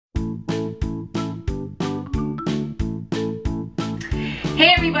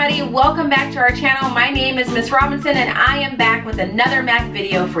Hey everybody, welcome back to our channel. My name is Miss Robinson and I am back with another math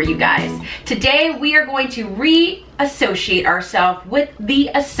video for you guys. Today we are going to reassociate ourselves with the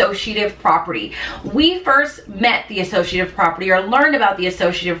associative property. We first met the associative property or learned about the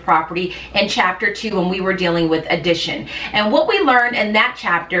associative property in chapter 2 when we were dealing with addition. And what we learned in that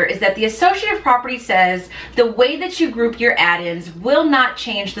chapter is that the associative property says the way that you group your add-ins will not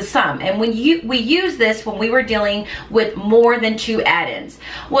change the sum. And we use this when we were dealing with more than two add-ins.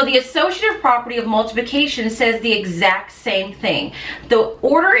 Well, the associative property of multiplication says the exact same thing. The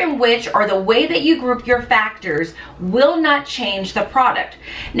order in which or the way that you group your factors will not change the product.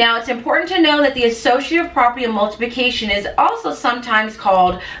 Now, it's important to know that the associative property of multiplication is also sometimes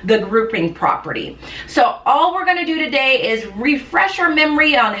called the grouping property. So all we're going to do today is refresh our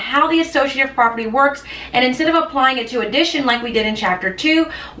memory on how the associative property works, and instead of applying it to addition like we did in chapter 2,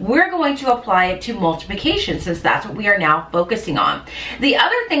 we're going to apply it to multiplication, since that's what we are now focusing on. The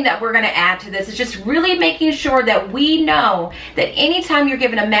other thing that we're going to add to this is just really making sure that we know that anytime you're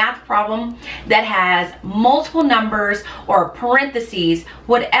given a math problem that has multiple numbers or parentheses,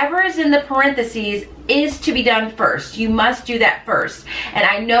 whatever is in the parentheses is to be done first. You must do that first. And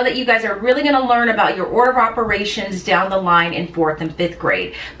I know that you guys are really going to learn about your order of operations down the line in 4th and 5th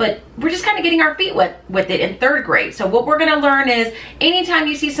grade. But we're just kind of getting our feet wet with it in 3rd grade. So what we're going to learn is anytime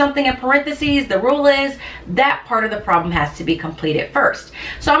you see something in parentheses, the rule is that part of the problem has to be completed first.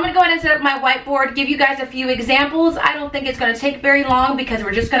 So I'm going to go ahead and set up my whiteboard, give you guys a few examples. I don't think it's going to take very long because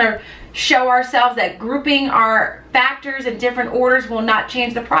we're just going to show ourselves that grouping our factors in different orders will not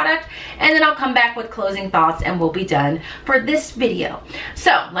change the product, and then I'll come back with closing thoughts and we'll be done for this video.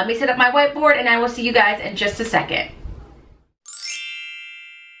 So let me set up my whiteboard and I will see you guys in just a second.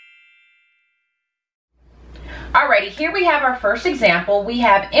 Alrighty, here we have our first example. We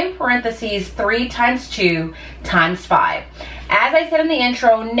have in parentheses 3 times 2 times 5. As I said in the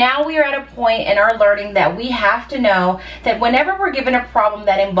intro, now we are at a point in our learning that we have to know that whenever we're given a problem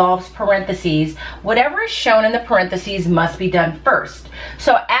that involves parentheses, whatever is shown in the parentheses must be done first.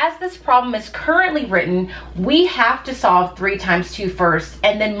 So as this problem is currently written, we have to solve 3 times 2 first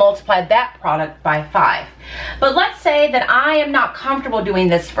and then multiply that product by 5. But let's say that I am not comfortable doing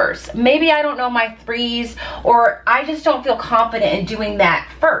this first. Maybe I don't know my 3's, or I just don't feel confident in doing that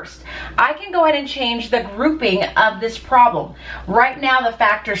first. I can go ahead and change the grouping of this problem. Right now the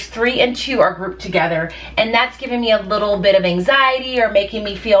factors 3 and 2 are grouped together, and that's giving me a little bit of anxiety or making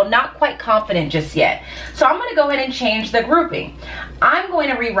me feel not quite confident just yet. So I'm going to go ahead and change the grouping. I'm going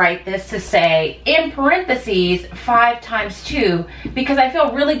to rewrite this to say in parentheses 5 times 2 because I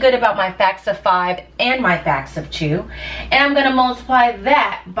feel really good about my facts of 5 and my facts of 2, and I'm going to multiply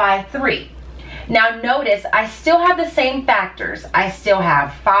that by 3. Now notice I still have the same factors. I still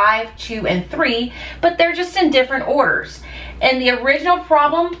have 5, 2, and 3, but they're just in different orders. In the original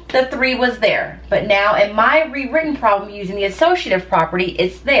problem, the 3 was there, but now in my rewritten problem using the associative property,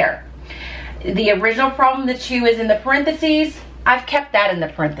 it's there. The original problem, the 2 is in the parentheses. I've kept that in the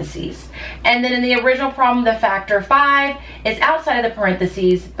parentheses. And then in the original problem, the factor 5 is outside of the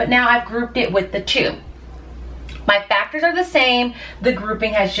parentheses, but now I've grouped it with the 2. My factors are the same, the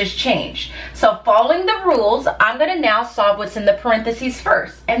grouping has just changed. So following the rules, I'm going to now solve what's in the parentheses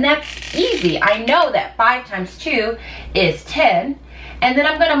first. And that's easy. I know that 5 times 2 is 10. And then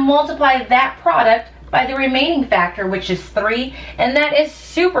I'm going to multiply that product by the remaining factor, which is 3. And that is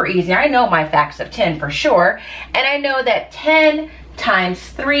super easy. I know my facts of 10 for sure. And I know that 10 times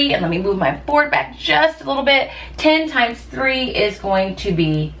 3, and let me move my board back just a little bit, 10 times 3 is going to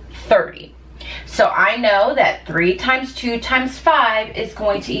be 30. So I know that 3 times 2 times 5 is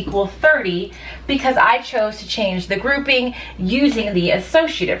going to equal 30 because I chose to change the grouping using the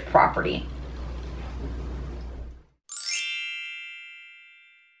associative property.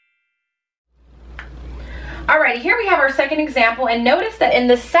 Alrighty, here we have our second example, and notice that in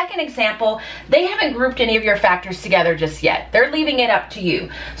the second example, they haven't grouped any of your factors together just yet. They're leaving it up to you.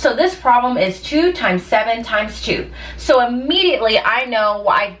 So this problem is 2 times 7 times 2. So immediately I know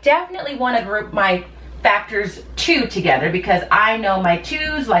I definitely want to group my factors 2 together because I know my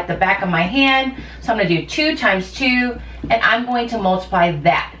 2's like the back of my hand. So I'm going to do 2 times 2, and I'm going to multiply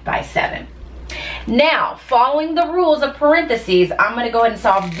that by 7. Now, following the rules of parentheses, I'm going to go ahead and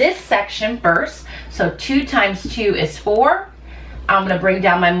solve this section first. So 2 times 2 is 4. I'm going to bring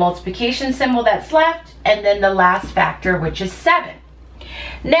down my multiplication symbol that's left, and then the last factor, which is 7.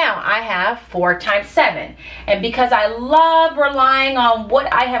 Now I have 4 times 7, and because I love relying on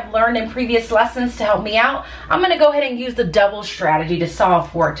what I have learned in previous lessons to help me out, I'm going to go ahead and use the double strategy to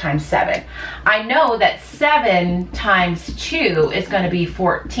solve 4 times 7. I know that 7 times 2 is going to be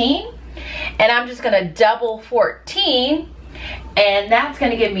 14, and I'm just going to double 14 And that's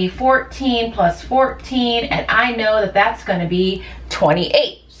going to give me 14 plus 14, and I know that that's going to be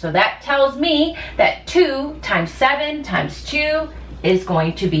 28. So that tells me that 2 times 7 times 2 is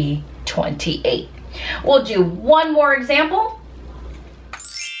going to be 28. We'll do one more example.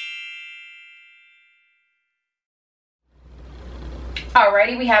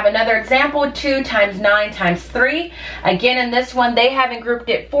 Alrighty, we have another example, 2 times 9 times 3. Again, in this one, they haven't grouped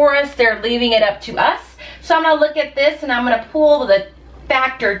it for us. They're leaving it up to us. So I'm going to look at this and I'm going to pull the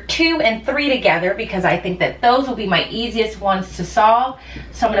factor 2 and 3 together because I think that those will be my easiest ones to solve.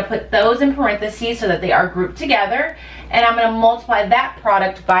 So I'm going to put those in parentheses so that they are grouped together. And I'm going to multiply that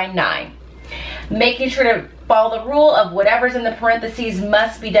product by 9. Making sure to follow the rule of whatever's in the parentheses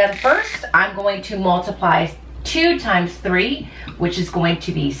must be done first. I'm going to multiply 2 times 3, which is going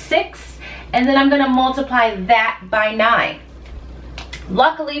to be 6, and then I'm going to multiply that by 9.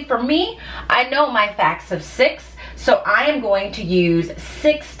 Luckily for me, I know my facts of 6, so I am going to use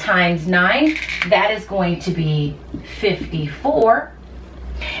 6 times 9. That is going to be 54.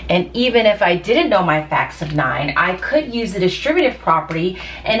 And even if I didn't know my facts of 9, I could use the distributive property,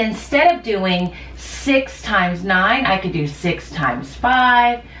 and instead of doing 6 times 9, I could do 6 times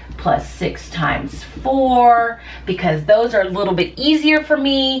 5 plus 6 times 4, because those are a little bit easier for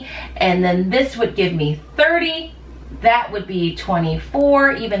me. And then this would give me 30. That would be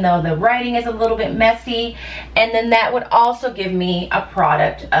 24, even though the writing is a little bit messy. And then that would also give me a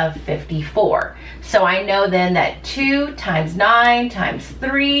product of 54. So I know then that 2 times 9 times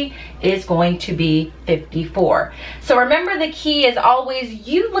 3 is going to be 54. So remember, the key is always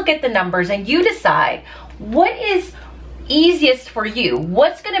you look at the numbers and you decide what is easiest for you.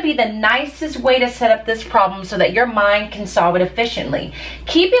 What's going to be the nicest way to set up this problem so that your mind can solve it efficiently?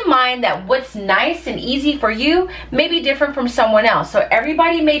 Keep in mind that what's nice and easy for you may be different from someone else. So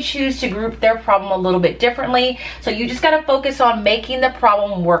everybody may choose to group their problem a little bit differently. So you just got to focus on making the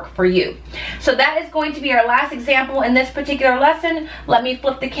problem work for you. So that is going to be our last example in this particular lesson. Let me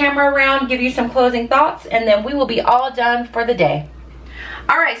flip the camera around, give you some closing thoughts, and then we will be all done for the day.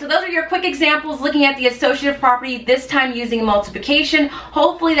 Alright, so those are your quick examples looking at the associative property, this time using multiplication.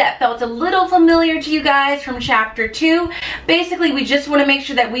 Hopefully that felt a little familiar to you guys from chapter 2. Basically, we just want to make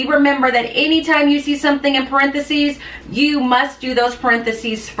sure that we remember that anytime you see something in parentheses, you must do those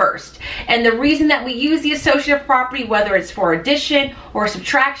parentheses first. And the reason that we use the associative property, whether it's for addition or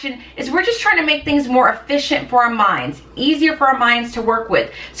subtraction, is we're just trying to make things more efficient for our minds, easier for our minds to work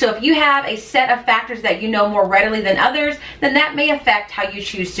with. So if you have a set of factors that you know more readily than others, then that may affect how you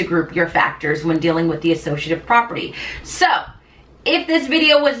choose to group your factors when dealing with the associative property. So if this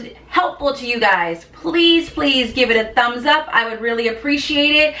video was helpful to you guys, please give it a thumbs up. I would really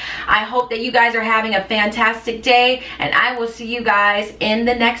appreciate it. I hope that you guys are having a fantastic day, and I will see you guys in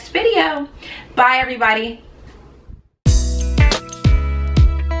the next video. Bye, everybody.